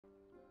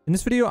In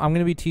this video, I'm going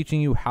to be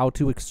teaching you how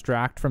to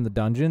extract from the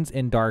dungeons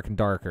in Dark and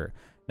Darker.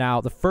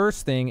 Now, the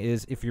first thing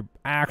is, if you're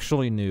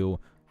actually new,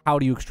 how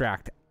do you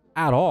extract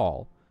at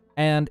all?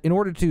 And in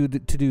order to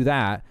do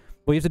that,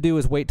 what you have to do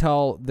is wait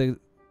till the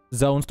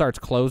zone starts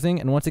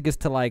closing, and once it gets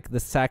to like the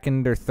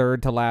second or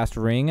third to last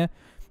ring,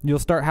 you'll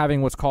start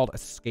having what's called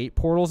escape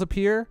portals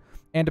appear.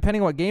 And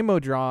depending on what game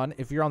mode you're on,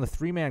 if you're on the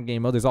 3-man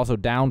game mode, there's also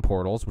down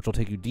portals, which will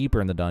take you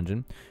deeper in the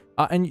dungeon.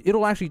 And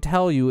it'll actually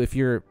tell you if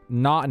you're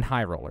not in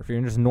high roller, if you're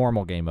in just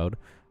normal game mode.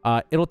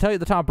 It'll tell you at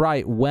the top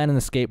right when an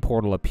escape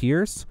portal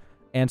appears.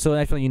 And so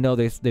actually you know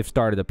they've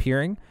started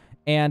appearing.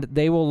 And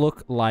they will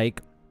look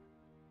like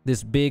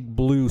this big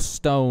blue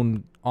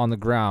stone on the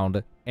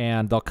ground.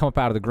 And they'll come up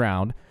out of the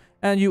ground.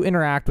 And you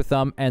interact with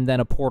them, and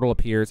then a portal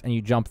appears, and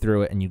you jump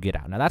through it, and you get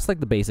out. Now, that's like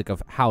the basic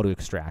of how to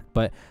extract.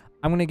 But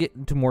I'm going to get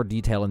into more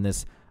detail in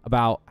this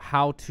about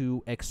how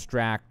to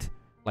extract,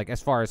 like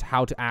as far as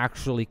how to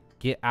actually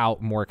get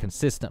out more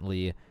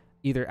consistently,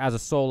 either as a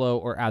solo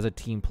or as a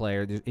team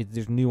player.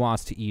 There's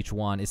nuance to each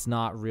one. It's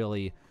not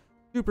really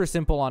super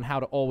simple on how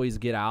to always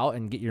get out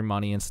and get your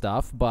money and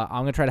stuff, but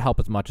I'm going to try to help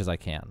as much as I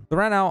can. So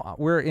right now,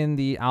 we're in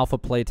the alpha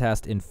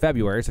playtest in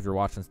February, so if you're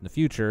watching this in the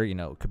future, you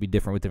know, it could be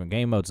different with different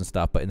game modes and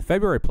stuff, but in the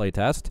February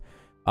playtest,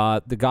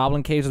 the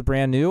Goblin Caves is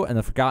brand new, and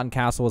the Forgotten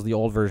Castle is the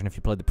old version if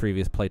you played the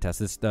previous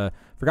playtest. The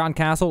Forgotten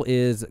Castle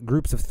is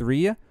groups of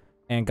 3,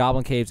 and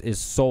Goblin Caves is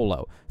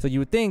solo. So you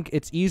would think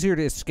it's easier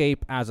to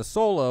escape as a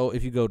solo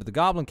if you go to the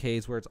Goblin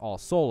Caves where it's all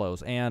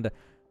solos. And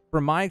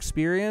from my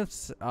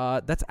experience,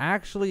 that's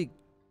actually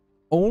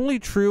only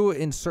true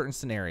in certain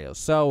scenarios.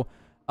 So,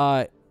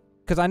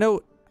 because I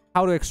know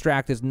how to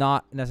extract is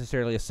not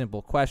necessarily a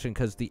simple question,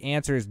 because the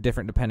answer is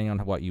different depending on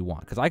what you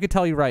want. Because I could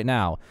tell you right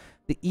now,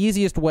 the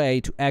easiest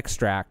way to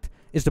extract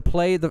is to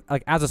play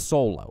as a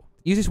solo.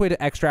 The easiest way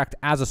to extract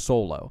as a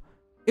solo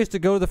is to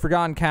go to the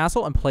Forgotten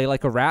Castle and play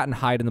like a rat and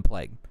hide in the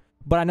plague.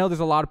 But I know there's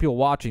a lot of people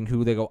watching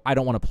who they go, I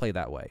don't want to play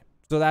that way.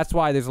 So that's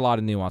why there's a lot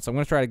of nuance. I'm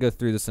going to try to go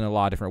through this in a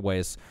lot of different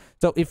ways.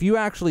 So if you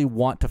actually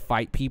want to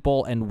fight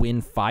people and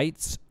win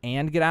fights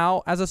and get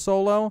out as a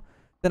solo,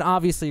 then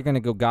obviously you're going to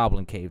go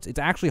Goblin Caves. It's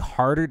actually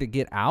harder to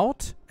get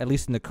out, at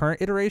least in the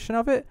current iteration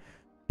of it.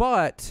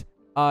 But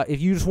if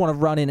you just want to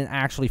run in and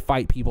actually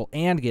fight people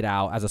and get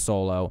out as a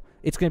solo,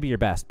 it's going to be your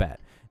best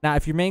bet. Now,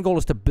 if your main goal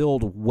is to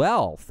build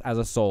wealth as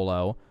a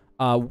solo,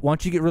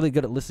 once you get really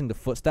good at listening to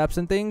footsteps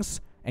and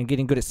things and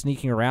getting good at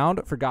sneaking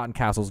around, Forgotten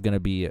Castle is going to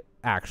be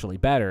actually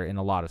better in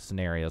a lot of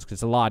scenarios because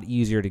it's a lot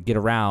easier to get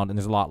around and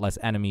there's a lot less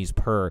enemies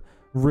per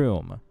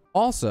room.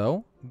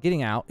 Also,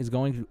 getting out is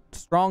going to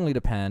strongly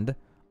depend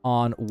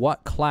on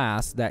what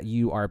class that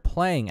you are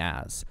playing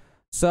as.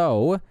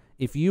 So,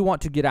 if you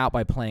want to get out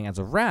by playing as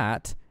a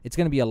rat, it's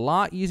going to be a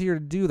lot easier to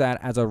do that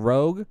as a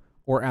rogue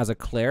or as a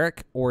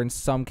cleric, or in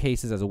some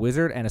cases as a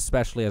wizard, and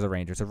especially as a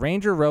ranger. So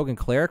ranger, rogue, and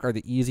cleric are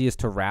the easiest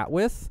to rat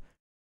with.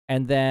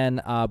 And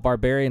then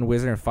barbarian,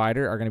 wizard, and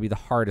fighter are going to be the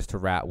hardest to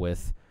rat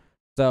with.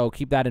 So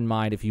keep that in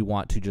mind if you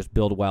want to just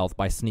build wealth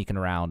by sneaking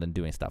around and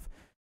doing stuff.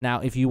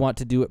 Now, if you want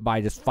to do it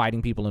by just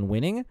fighting people and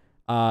winning,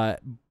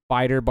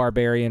 fighter,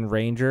 barbarian,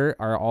 ranger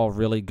are all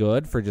really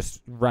good for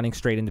just running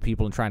straight into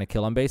people and trying to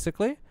kill them,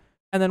 basically.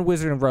 And then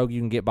wizard and rogue you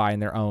can get by in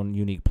their own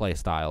unique play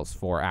styles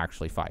for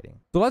actually fighting.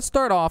 So let's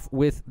start off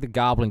with the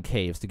Goblin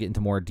Caves to get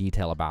into more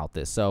detail about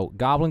this. So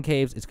Goblin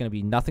Caves, it's going to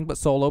be nothing but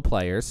solo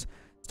players.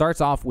 Starts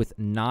off with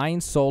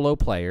 9 solo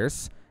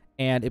players,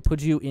 and it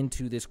puts you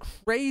into this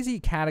crazy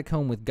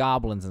catacomb with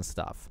goblins and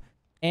stuff.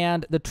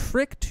 And the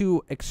trick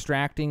to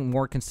extracting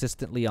more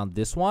consistently on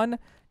this one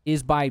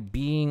is by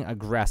being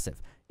aggressive.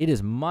 It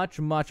is much,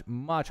 much,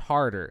 much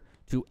harder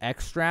to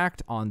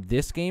extract on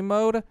this game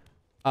mode,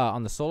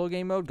 on the solo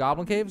game mode,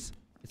 Goblin Caves.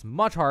 It's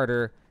much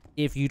harder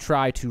if you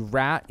try to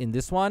rat in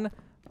this one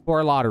for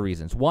a lot of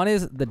reasons. One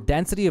is the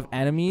density of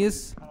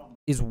enemies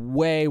is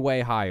way,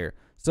 way higher.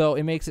 So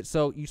it makes it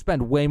so you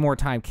spend way more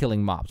time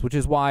killing mobs, which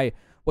is why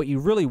what you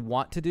really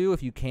want to do,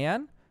 if you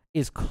can,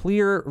 is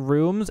clear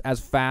rooms as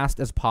fast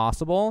as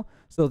possible.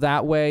 So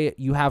that way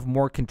you have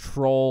more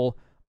control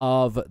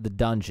of the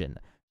dungeon.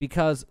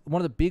 Because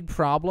one of the big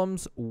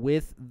problems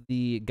with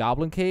the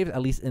Goblin Cave,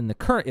 at least in the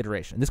current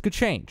iteration, this could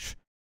change.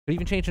 Could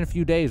even change in a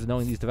few days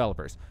knowing these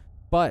developers.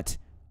 But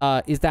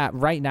is that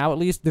right now, at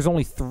least, there's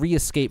only 3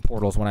 escape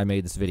portals when I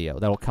made this video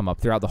that'll come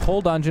up. Throughout the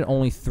whole dungeon,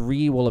 only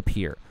 3 will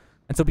appear.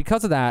 And so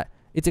because of that,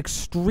 it's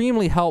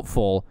extremely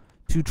helpful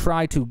to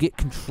try to get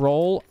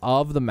control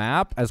of the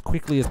map as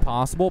quickly as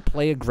possible,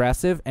 play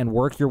aggressive, and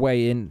work your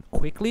way in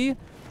quickly.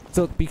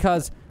 So,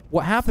 because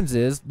what happens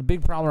is, the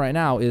big problem right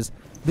now is,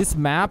 this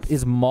map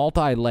is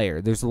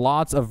multi-layered. There's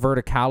lots of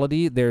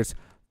verticality. There's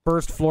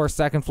first floor,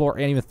 second floor,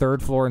 and even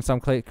third floor in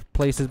some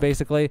places,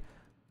 basically.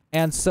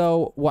 And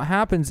so, what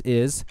happens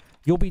is,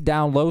 you'll be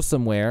down low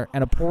somewhere,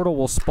 and a portal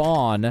will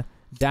spawn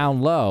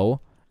down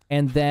low,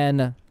 and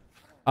then,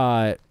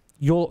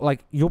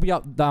 you'll be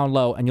up down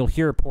low and you'll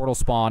hear a portal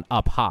spawn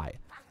up high.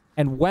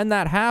 And when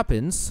that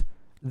happens,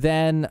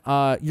 then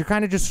you're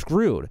kind of just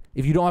screwed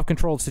if you don't have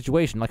control of the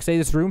situation. Like, say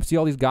this room, see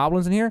all these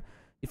goblins in here?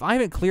 if I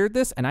haven't cleared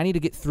this and I need to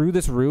get through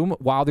this room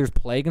while there's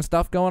plague and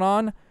stuff going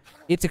on,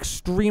 it's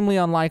extremely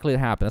unlikely to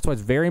happen. That's why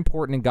it's very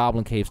important in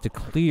Goblin Caves to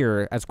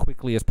clear as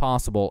quickly as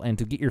possible and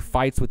to get your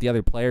fights with the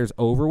other players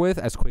over with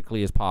as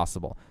quickly as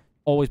possible.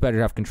 Always better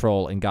to have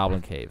control in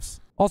Goblin Caves.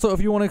 Also,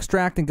 if you want to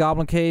extract in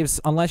Goblin Caves,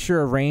 unless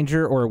you're a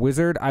ranger or a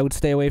wizard, I would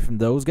stay away from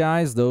those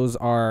guys. Those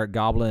are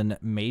goblin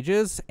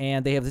mages,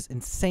 and they have this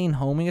insane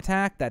homing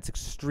attack that's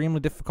extremely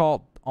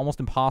difficult, almost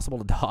impossible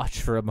to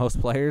dodge for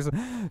most players.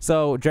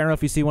 So, generally,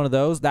 if you see one of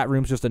those, that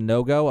room's just a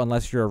no-go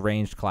unless you're a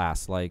ranged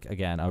class, like,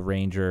 again, a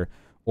ranger.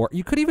 Or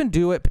you could even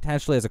do it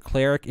potentially as a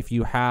cleric if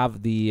you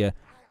have the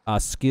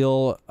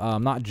skill,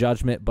 not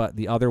judgment, but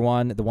the other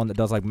one, the one that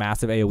does like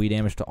massive AoE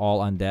damage to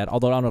all undead.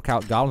 Although I don't know,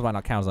 goblins might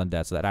not count as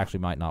undead, so that actually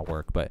might not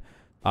work. But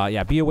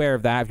yeah, be aware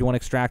of that. If you want to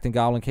extract in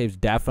Goblin Caves,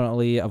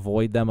 definitely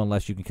avoid them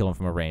unless you can kill them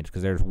from a range,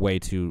 because they're way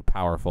too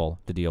powerful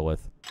to deal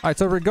with. All right,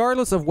 so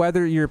regardless of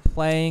whether you're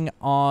playing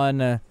on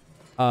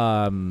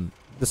the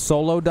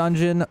solo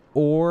dungeon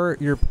or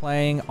you're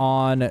playing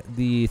on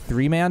the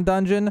 3-man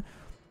dungeon,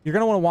 you're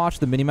going to want to watch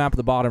the minimap at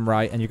the bottom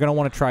right, and you're going to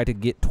want to try to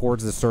get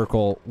towards the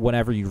circle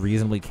whenever you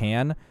reasonably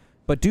can.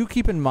 But do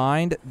keep in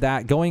mind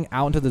that going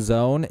out into the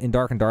zone in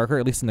Dark and Darker,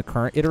 at least in the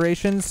current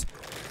iterations,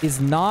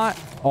 is not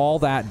all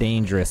that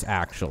dangerous,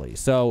 actually.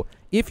 So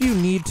if you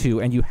need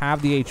to and you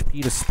have the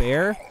HP to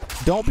spare,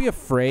 don't be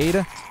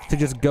afraid to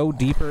just go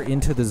deeper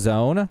into the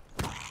zone.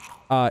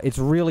 It's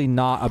really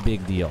not a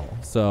big deal.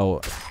 So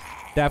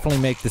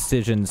definitely make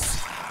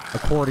decisions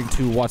according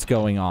to what's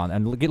going on.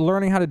 And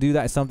learning how to do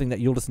that is something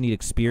that you'll just need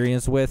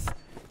experience with,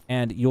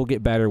 and you'll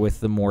get better with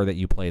the more that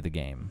you play the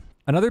game.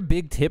 Another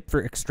big tip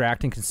for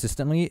extracting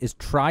consistently is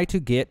try to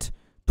get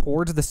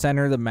towards the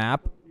center of the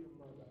map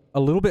a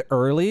little bit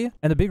early.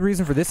 And the big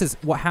reason for this is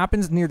what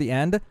happens near the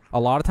end, a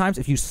lot of times,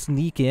 if you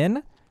sneak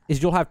in,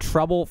 is you'll have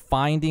trouble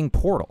finding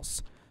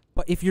portals.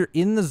 But if you're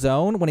in the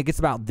zone, when it gets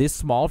about this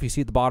small, if you see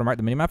at the bottom right,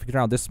 the minimap, if you get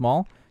around this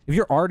small, if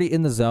you're already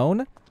in the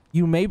zone,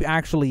 you may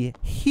actually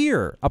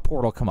hear a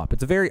portal come up.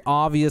 It's a very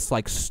obvious,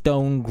 like,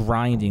 stone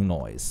grinding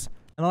noise.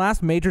 And the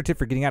last major tip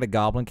for getting out of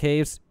Goblin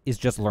Caves is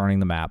just learning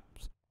the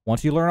maps.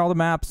 Once you learn all the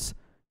maps,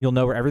 you'll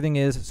know where everything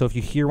is. So if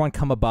you hear one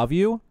come above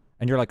you,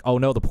 and you're like, oh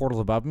no, the portal's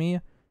above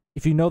me,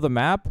 if you know the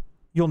map,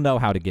 you'll know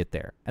how to get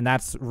there. And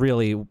that's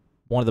really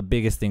one of the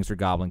biggest things for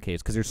Goblin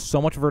Caves, because there's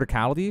so much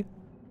verticality.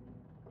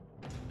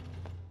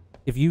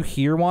 If you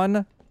hear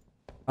one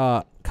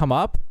come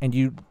up, and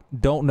you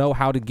don't know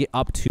how to get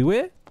up to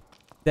it,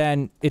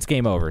 then it's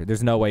game over.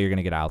 There's no way you're going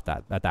to get out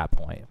at that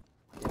point.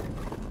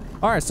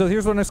 All right, so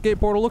here's what an escape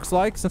portal looks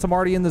like. Since I'm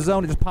already in the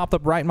zone, it just popped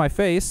up right in my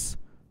face.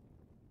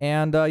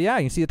 And yeah,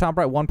 you can see the top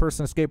right, one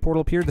person escape portal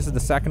appeared. This is the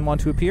second one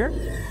to appear.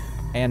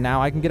 And now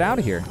I can get out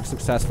of here.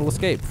 Successful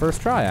escape.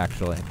 First try,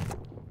 actually.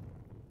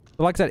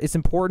 But like I said, it's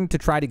important to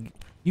try to...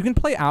 You can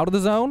play out of the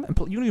zone, and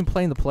you can even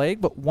play in the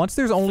plague, but once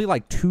there's only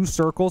like 2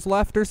 circles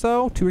left or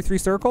so, 2 or 3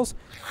 circles,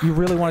 you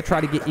really want to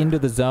try to get into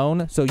the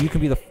zone so you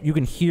can you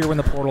can hear when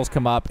the portals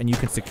come up and you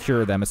can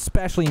secure them,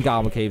 especially in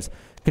Goblin Caves.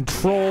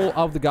 Control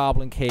of the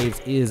Goblin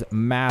Caves is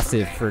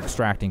massive for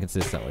extracting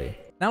consistently.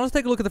 Now let's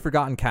take a look at the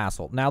Forgotten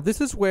Castle. Now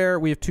this is where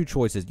we have 2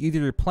 choices. Either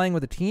you're playing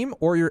with a team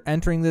or you're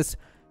entering this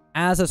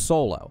as a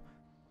solo.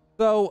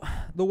 So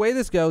the way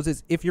this goes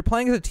is if you're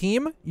playing as a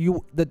team,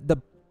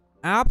 the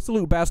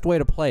absolute best way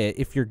to play it,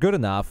 if you're good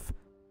enough,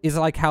 is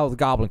like how the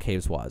Goblin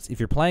Caves was. If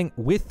you're playing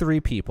with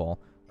 3 people,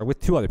 or with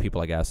 2 other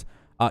people, I guess,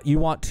 you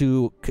want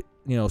to,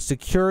 you know,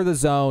 secure the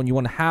zone, you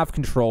want to have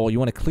control, you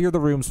want to clear the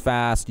rooms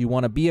fast, you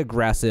want to be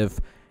aggressive,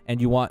 and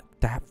you want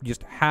to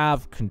just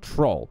have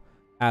control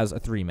as a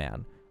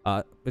 3-man.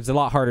 It's a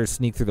lot harder to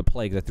sneak through the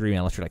plague as a 3-man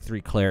unless you're like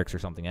 3 clerics or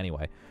something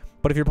anyway.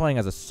 But if you're playing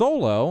as a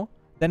solo,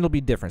 then it'll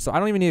be different. So I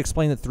don't even need to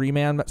explain the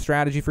 3-man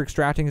strategy for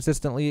extracting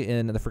consistently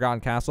in the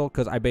Forgotten Castle,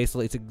 because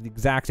it's the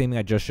exact same thing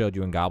I just showed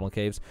you in Goblin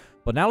Caves.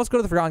 But now let's go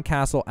to the Forgotten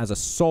Castle as a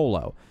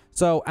solo.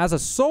 So as a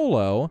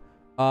solo,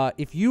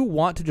 if you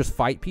want to just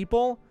fight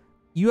people,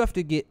 you have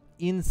to get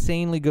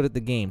insanely good at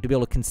the game to be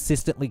able to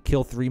consistently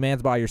kill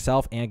 3-mans by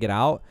yourself and get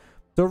out.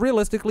 So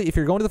realistically, if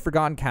you're going to the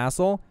Forgotten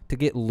Castle to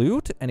get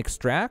loot and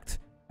extract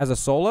as a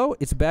solo,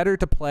 it's better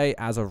to play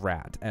as a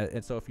rat.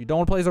 And so if you don't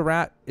want to play as a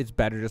rat, it's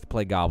better just to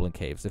play Goblin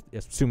Caves,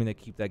 assuming they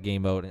keep that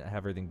game mode and have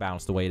everything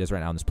balanced the way it is right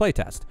now in this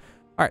playtest.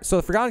 All right, so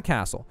the Forgotten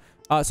Castle.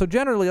 So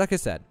generally, like I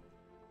said,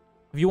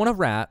 if you want a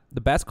rat, the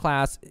best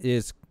class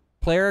is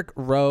Cleric,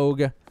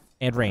 Rogue,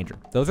 and Ranger.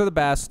 Those are the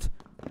best,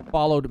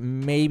 followed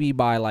maybe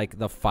by like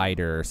the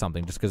Fighter or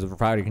something, just because the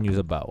Fighter can use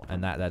a bow,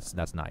 and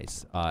that's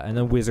nice. And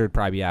then Wizard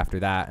probably be after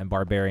that, and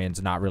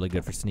Barbarian's not really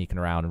good for sneaking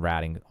around and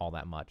ratting all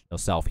that much. No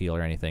self-heal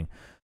or anything.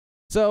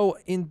 So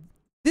in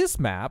this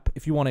map,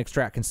 if you want to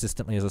extract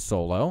consistently as a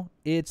solo,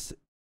 it's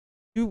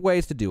 2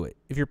 ways to do it.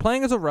 If you're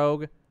playing as a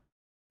rogue,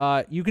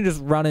 you can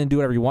just run in and do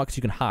whatever you want because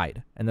you can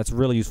hide, and that's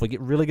really useful. You get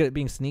really good at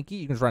being sneaky,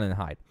 you can just run in and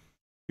hide.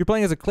 If you're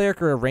playing as a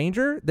cleric or a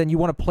ranger, then you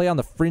want to play on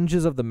the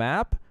fringes of the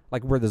map,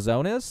 like where the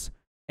zone is,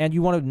 and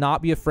you want to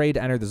not be afraid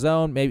to enter the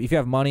zone. Maybe if you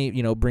have money,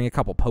 you know, bring a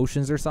couple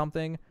potions or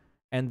something,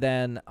 and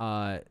then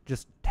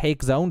just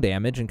take zone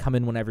damage and come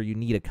in whenever you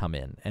need to come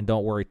in, and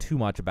don't worry too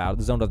much about it.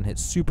 The zone doesn't hit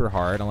super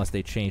hard unless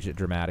they change it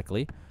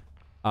dramatically.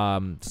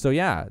 So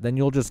yeah, then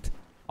you'll just,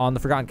 on the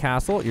Forgotten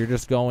Castle, you're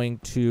just going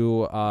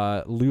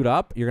to loot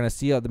up. You're going to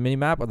see the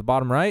minimap at the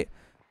bottom right.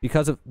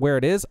 Because of where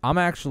it is, I'm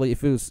actually,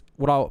 if it was,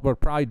 what I'll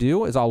probably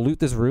do is I'll loot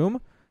this room,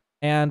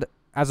 and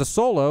as a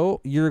solo,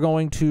 you're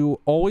going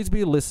to always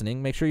be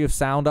listening. Make sure you have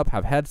sound up,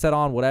 have headset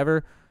on,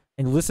 whatever,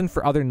 and listen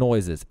for other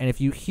noises. And if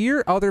you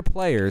hear other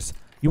players,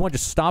 you want to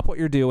just stop what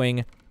you're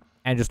doing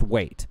and just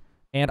wait.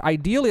 And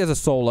ideally as a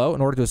solo,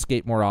 in order to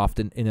escape more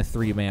often in a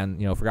 3-man,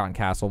 Forgotten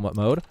Castle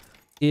mode,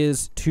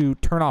 is to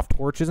turn off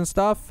torches and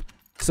stuff.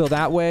 So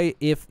that way,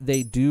 if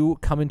they do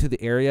come into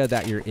the area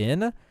that you're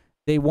in,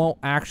 they won't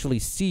actually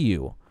see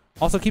you.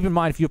 Also, keep in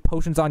mind, if you have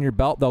potions on your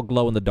belt, they'll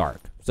glow in the dark.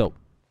 So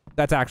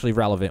that's actually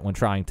relevant when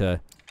trying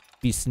to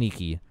be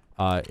sneaky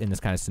in this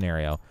kind of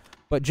scenario.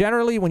 But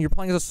generally, when you're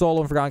playing as a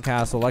solo in Forgotten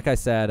Castle, like I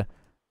said,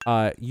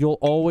 you'll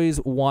always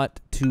want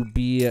to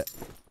be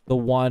the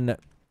one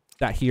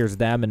that hears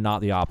them and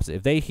not the opposite.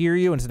 If they hear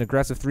you and it's an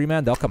aggressive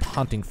 3-man, they'll come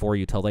hunting for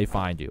you till they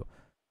find you.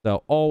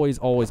 So always,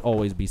 always,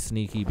 always be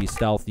sneaky, be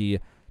stealthy,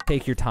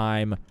 take your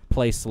time,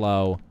 play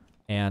slow,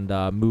 and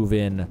move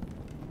in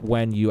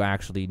when you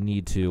actually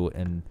need to.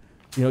 And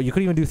you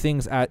could even do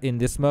things in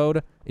this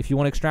mode if you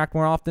want to extract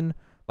more often.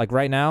 Like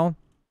right now,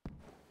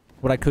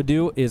 what I could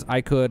do is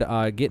I could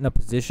get in a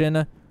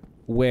position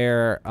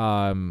where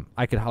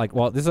I could,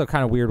 well, this is a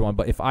kind of weird one,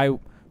 but if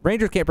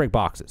Rangers can't break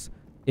boxes.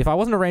 If I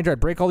wasn't a ranger, I'd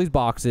break all these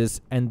boxes,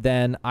 and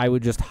then I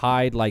would just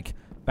hide like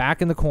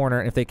back in the corner.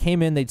 And if they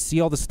came in, they'd see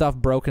all the stuff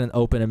broken and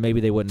open, and maybe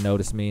they wouldn't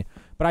notice me.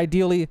 But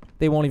ideally,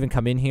 they won't even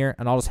come in here,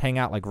 and I'll just hang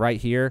out like right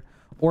here.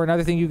 Or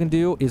another thing you can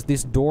do is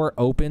this door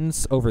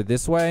opens over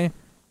this way,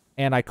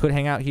 and I could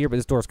hang out here, but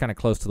this door's kind of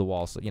close to the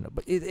wall, so,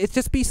 but it's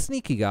just be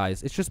sneaky,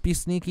 guys. It's just be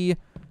sneaky.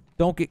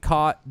 Don't get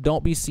caught.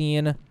 Don't be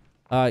seen.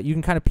 You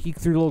can kind of peek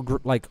through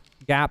little,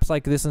 gaps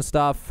like this and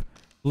stuff.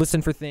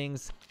 Listen for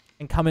things,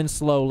 and come in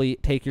slowly.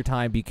 Take your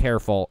time. Be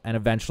careful, and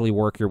eventually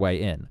work your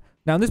way in.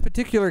 Now, in this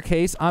particular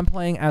case, I'm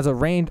playing as a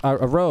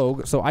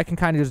rogue, so I can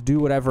kind of just do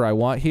whatever I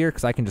want here,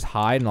 because I can just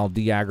hide, and I'll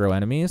de-aggro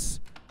enemies.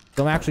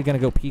 So I'm actually going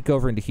to go peek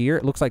over into here.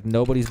 It looks like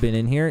nobody's been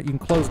in here. You can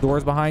close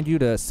doors behind you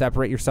to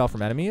separate yourself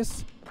from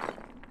enemies.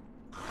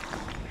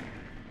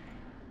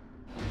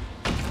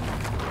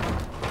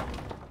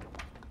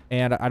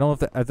 And I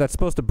don't know if that's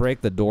supposed to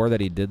break the door that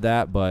he did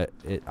that, but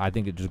I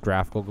think it just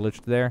graphical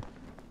glitched there.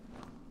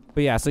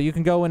 But yeah, so you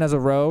can go in as a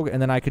rogue,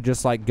 and then I could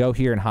just go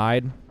here and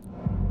hide.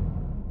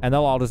 And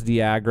they'll all just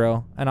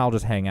de-aggro, and I'll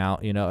just hang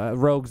out.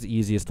 Rogue's the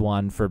easiest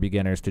one for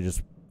beginners to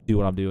just do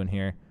what I'm doing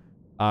here.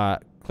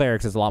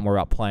 Clerics is a lot more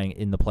about playing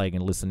in the plague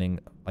and listening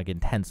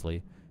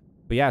intensely.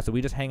 But yeah, so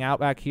we just hang out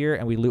back here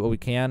and we loot what we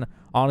can.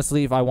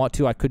 Honestly, if I want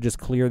to, I could just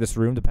clear this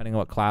room depending on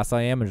what class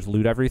I am and just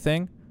loot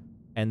everything,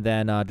 and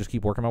then just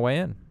keep working my way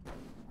in.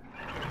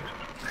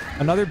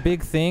 Another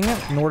big thing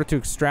in order to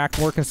extract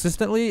more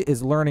consistently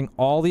is learning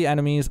all the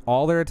enemies,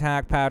 all their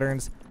attack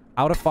patterns,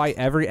 how to fight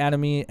every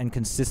enemy and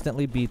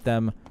consistently beat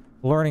them.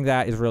 Learning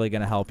that is really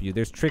going to help you.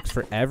 There's tricks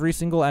for every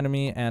single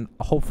enemy, and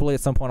hopefully at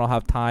some point I'll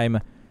have time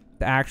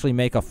to actually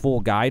make a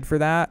full guide for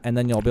that, and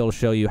then you'll be able to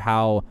show you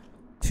how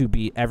to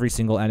beat every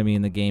single enemy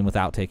in the game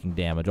without taking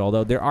damage.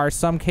 Although there are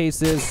some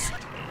cases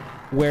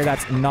where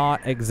that's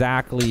not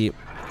exactly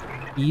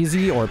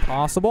easy or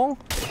possible,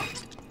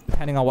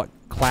 depending on what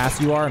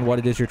class you are and what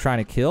it is you're trying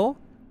to kill.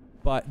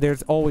 But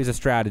there's always a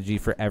strategy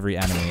for every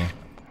enemy.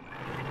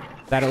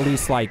 That at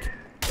least,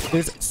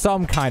 there's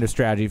some kind of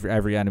strategy for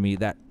every enemy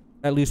that,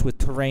 at least with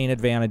terrain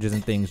advantages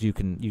and things,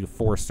 you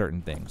force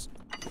certain things.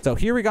 So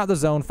here we got the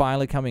zone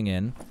finally coming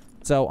in.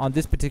 So on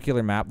this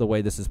particular map, the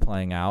way this is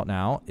playing out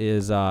now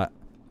is I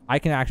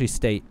can actually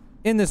stay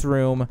in this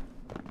room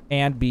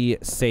and be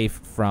safe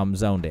from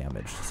zone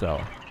damage.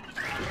 So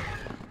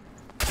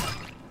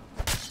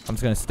I'm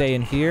just going to stay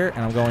in here,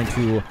 and I'm going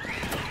to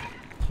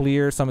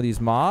clear some of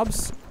these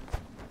mobs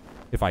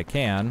if I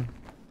can.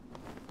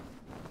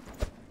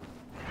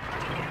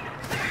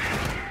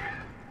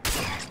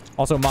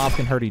 Also, mobs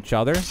can hurt each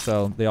other,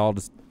 so they all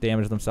just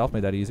damage themselves.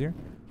 Made that easier.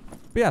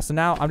 But yeah, so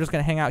now I'm just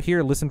going to hang out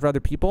here, listen for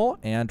other people,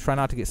 and try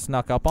not to get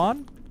snuck up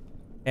on,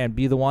 and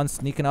be the one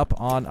sneaking up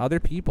on other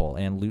people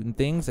and looting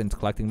things and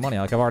collecting money.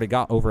 I've already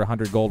got over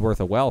 100 gold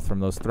worth of wealth from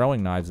those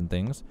throwing knives and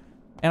things.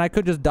 And I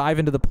could just dive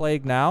into the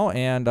plague now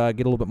and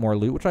get a little bit more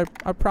loot, which I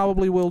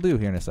probably will do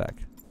here in a sec.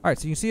 All right,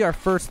 so you can see our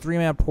first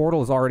 3-man portal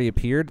has already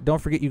appeared. Don't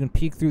forget you can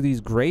peek through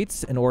these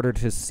grates in order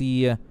to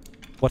see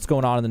what's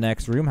going on in the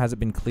next room. Has it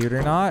been cleared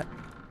or not?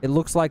 It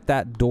looks like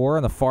that door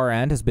on the far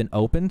end has been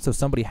opened, so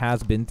somebody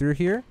has been through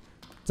here.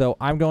 So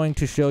I'm going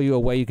to show you a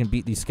way you can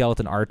beat these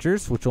skeleton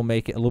archers, which will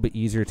make it a little bit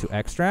easier to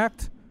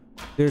extract.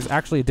 There's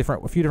actually a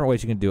few different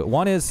ways you can do it.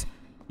 One is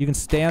you can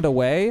stand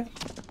away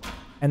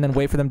and then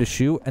wait for them to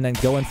shoot, and then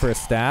go in for a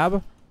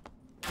stab,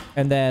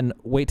 and then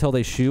wait till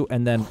they shoot,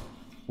 and then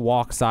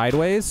walk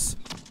sideways.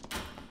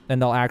 And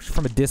they'll actually,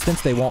 from a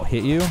distance, they won't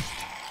hit you.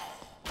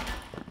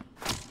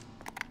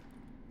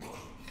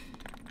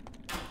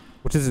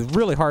 which is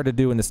really hard to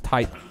do in this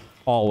tight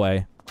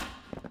hallway.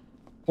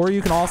 Or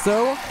you can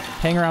also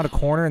hang around a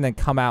corner and then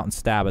come out and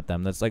stab at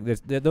them. That's like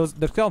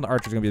the skeleton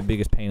archer is gonna be the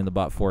biggest pain in the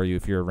butt for you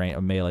if you're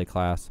a melee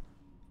class.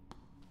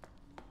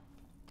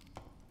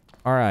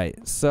 All right,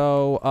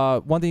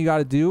 so one thing you got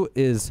to do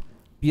is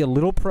be a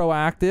little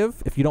proactive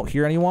if you don't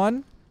hear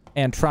anyone,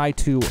 and try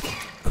to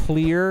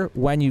clear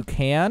when you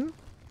can,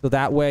 so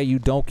that way you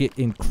don't get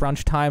in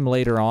crunch time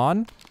later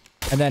on,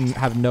 and then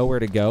have nowhere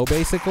to go,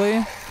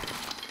 basically.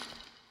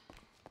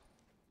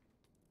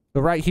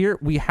 So right here,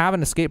 we have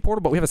an escape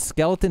portal, but we have a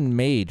skeleton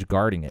mage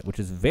guarding it, which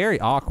is very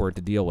awkward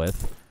to deal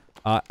with.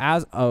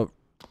 As a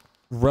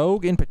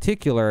rogue in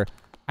particular,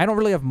 I don't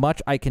really have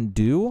much I can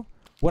do.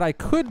 What I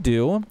could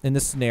do in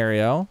this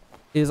scenario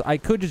is I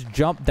could just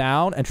jump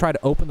down and try to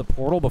open the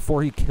portal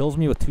before he kills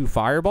me with 2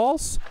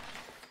 fireballs,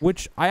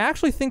 which I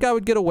actually think I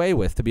would get away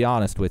with, to be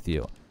honest with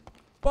you.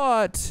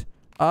 But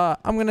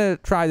I'm going to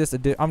try this.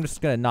 I'm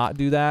just going to not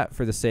do that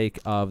for the sake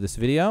of this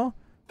video.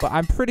 But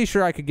I'm pretty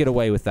sure I could get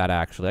away with that,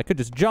 actually. I could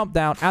just jump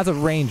down as a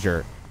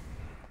ranger.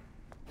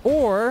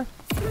 Or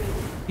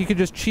he could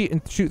just cheat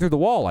and shoot through the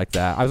wall like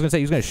that. I was going to say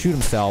he was going to shoot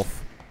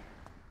himself.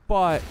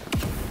 But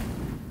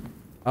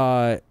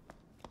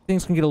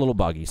things can get a little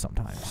buggy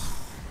sometimes.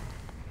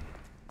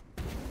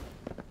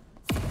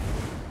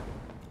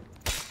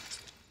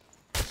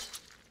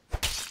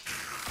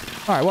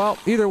 Alright, well,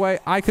 either way,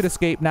 I could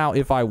escape now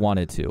if I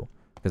wanted to.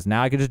 Because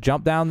now I could just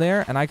jump down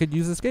there and I could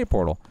use the escape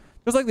portal.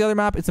 Just like the other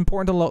map, it's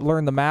important to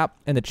learn the map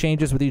and the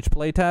changes with each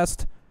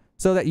playtest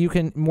so that you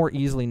can more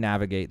easily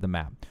navigate the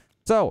map.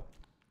 So,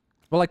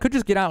 well, I could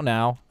just get out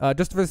now,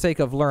 just for the sake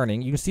of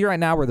learning. You can see right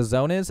now where the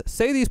zone is.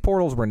 Say these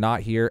portals were not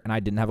here and I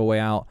didn't have a way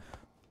out.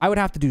 I would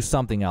have to do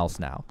something else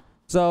now.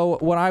 So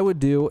what I would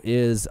do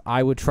is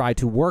I would try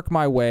to work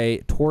my way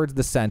towards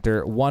the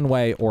center one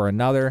way or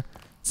another.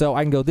 So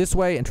I can go this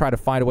way and try to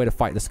find a way to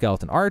fight the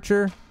skeleton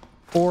archer,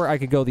 or I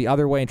could go the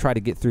other way and try to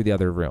get through the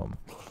other room.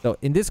 So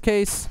in this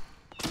case,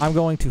 I'm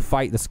going to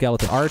fight the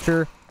skeleton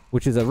archer,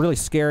 which is a really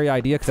scary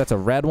idea because that's a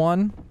red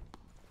one.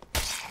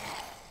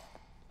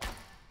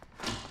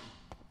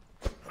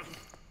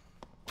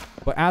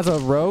 But as a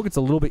rogue, it's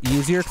a little bit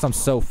easier because I'm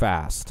so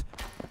fast.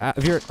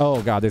 If you're,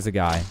 oh god, there's a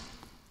guy.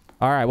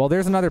 All right, well,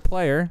 there's another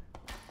player.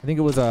 I think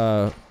it was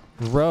a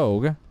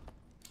rogue.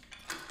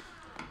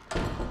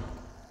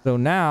 So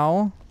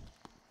now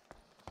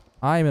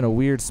I'm in a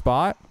weird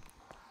spot.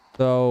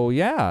 So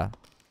yeah.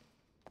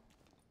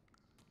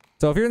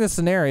 So if you're in this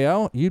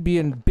scenario, you'd be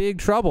in big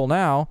trouble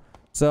now.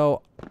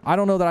 So I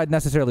don't know that I'd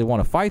necessarily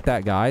want to fight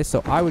that guy.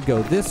 So I would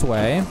go this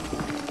way.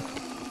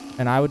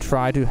 And I would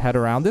try to head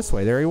around this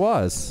way. There he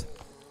was.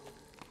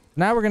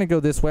 Now we're going to go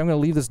this way. I'm going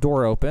to leave this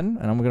door open.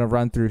 And I'm going to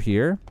run through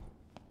here.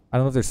 I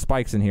don't know if there's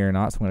spikes in here or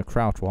not. So I'm going to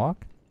crouch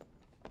walk.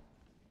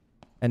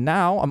 And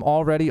now I'm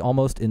already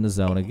almost in the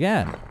zone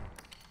again.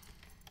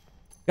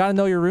 Gotta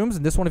know your rooms.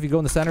 And this one, if you go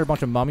in the center, a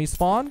bunch of mummies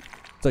spawn.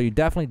 So you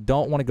definitely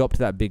don't want to go up to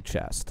that big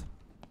chest.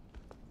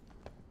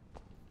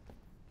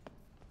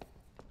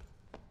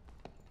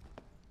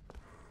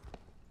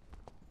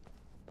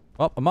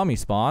 Oh, a mummy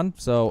spawn.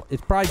 So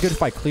it's probably good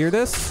if I clear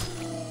this.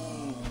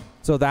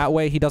 So that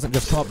way he doesn't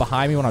just come up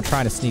behind me when I'm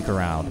trying to sneak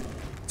around.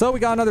 So we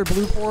got another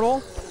blue portal.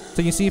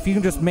 So you see if you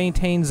can just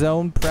maintain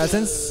zone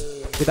presence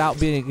without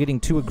getting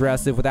too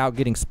aggressive, without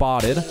getting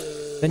spotted,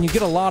 then you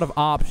get a lot of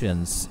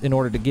options in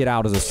order to get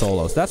out as a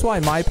solo. So that's why,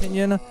 in my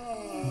opinion,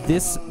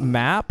 this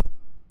map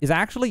is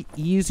actually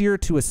easier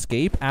to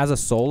escape as a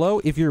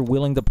solo if you're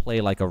willing to play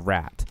like a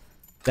rat.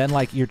 Then,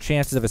 like, your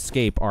chances of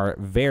escape are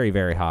very,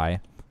 very high.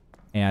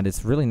 And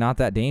it's really not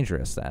that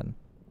dangerous then.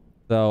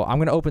 So I'm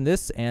going to open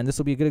this, and this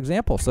will be a good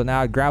example. So now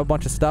I grab a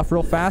bunch of stuff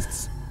real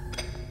fast.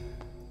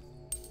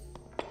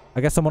 I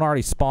guess someone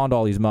already spawned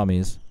all these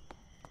mummies.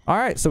 All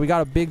right, so we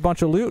got a big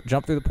bunch of loot,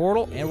 jump through the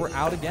portal, and we're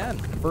out again.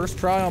 First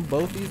try on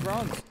both these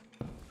runs.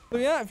 So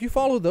yeah, if you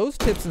follow those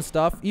tips and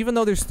stuff, even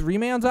though there's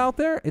 3-mans out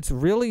there, it's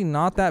really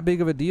not that big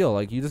of a deal.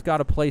 Like, you just got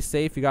to play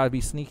safe. You got to be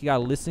sneaky. You got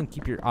to listen,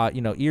 keep your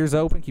ears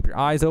open, keep your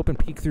eyes open,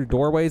 peek through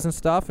doorways and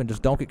stuff, and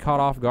just don't get caught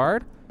off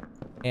guard.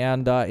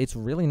 And it's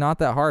really not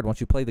that hard once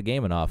you play the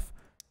game enough.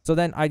 So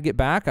then I'd get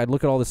back, I'd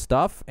look at all this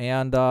stuff,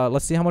 and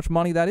let's see how much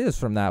money that is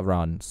from that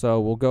run. So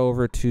we'll go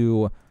over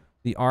to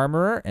the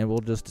armorer, and we'll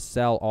just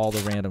sell all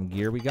the random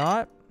gear we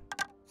got.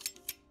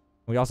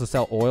 We also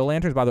sell oil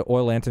lanterns. By the way,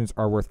 oil lanterns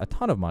are worth a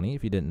ton of money,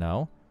 if you didn't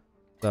know.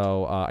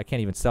 So I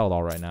can't even sell it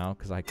all right now,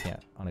 because I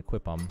can't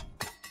unequip them.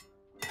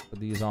 Put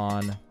these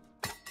on.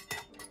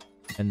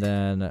 And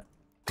then,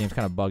 game's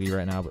kind of buggy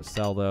right now, but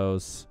sell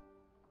those.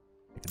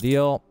 Make a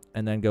deal.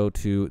 And then go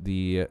to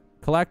the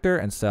collector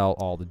and sell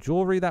all the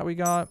jewelry that we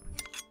got.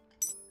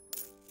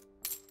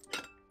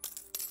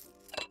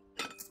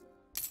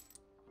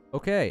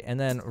 Okay, and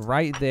then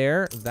right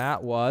there,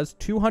 that was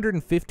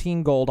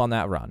 215 gold on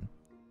that run.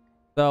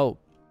 So,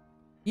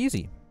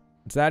 easy.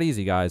 It's that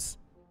easy, guys,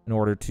 in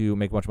order to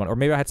make a bunch of money. Or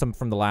maybe I had some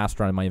from the last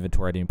run in my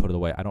inventory. I didn't put it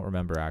away. I don't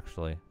remember,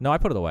 actually. No, I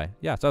put it away.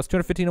 Yeah, so that was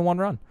 215 in one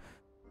run.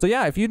 So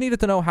yeah, if you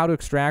needed to know how to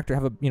extract or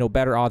have a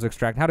better odds of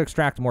extract, how to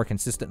extract more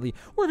consistently,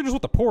 or even just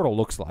what the portal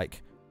looks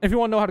like, If you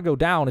want to know how to go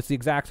down, it's the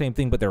exact same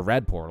thing, but they're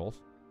red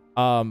portals.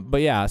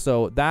 But yeah,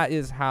 so that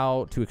is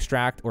how to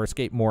extract or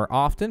escape more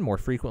often, more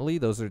frequently.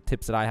 Those are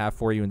tips that I have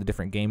for you in the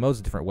different game modes,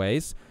 different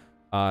ways.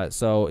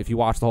 So if you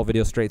watch the whole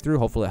video straight through,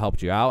 hopefully it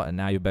helped you out, and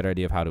now you have a better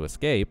idea of how to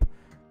escape.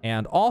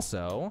 And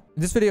also,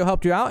 if this video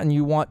helped you out and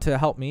you want to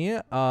help me,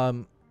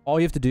 all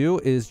you have to do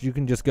is you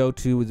can just go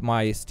to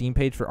my Steam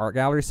page for Art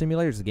Gallery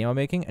Simulator, it's the game I'm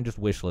making, and just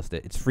wishlist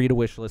it. It's free to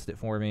wishlist it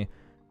for me,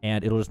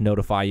 and it'll just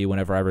notify you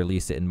whenever I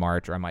release it in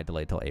March, or I might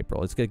delay till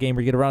April. It's a game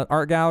where you get around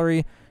Art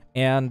Gallery,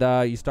 and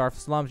you start off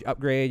slums, you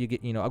upgrade, you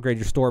get, upgrade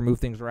your store, move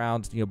things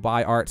around,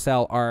 buy art,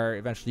 sell art.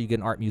 Eventually you get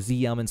an art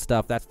museum and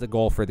stuff. That's the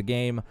goal for the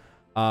game.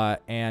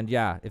 And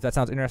yeah, if that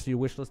sounds interesting, you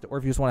wishlist it, or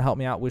if you just want to help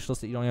me out,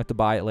 wishlist it. You don't have to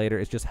buy it later.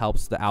 It just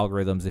helps the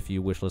algorithms if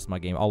you wishlist my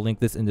game. I'll link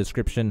this in the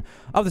description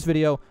of this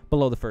video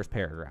below the first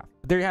paragraph.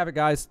 But there you have it,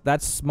 guys.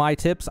 That's my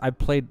tips. I've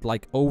played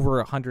like over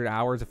 100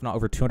 hours, if not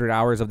over 200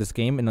 hours of this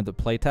game in the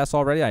playtests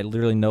already. I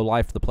literally know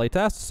life for the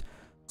playtests.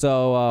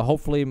 So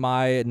hopefully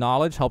my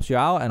knowledge helps you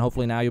out, and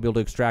hopefully now you'll be able to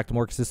extract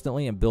more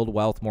consistently and build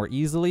wealth more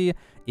easily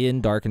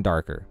in Dark and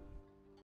Darker.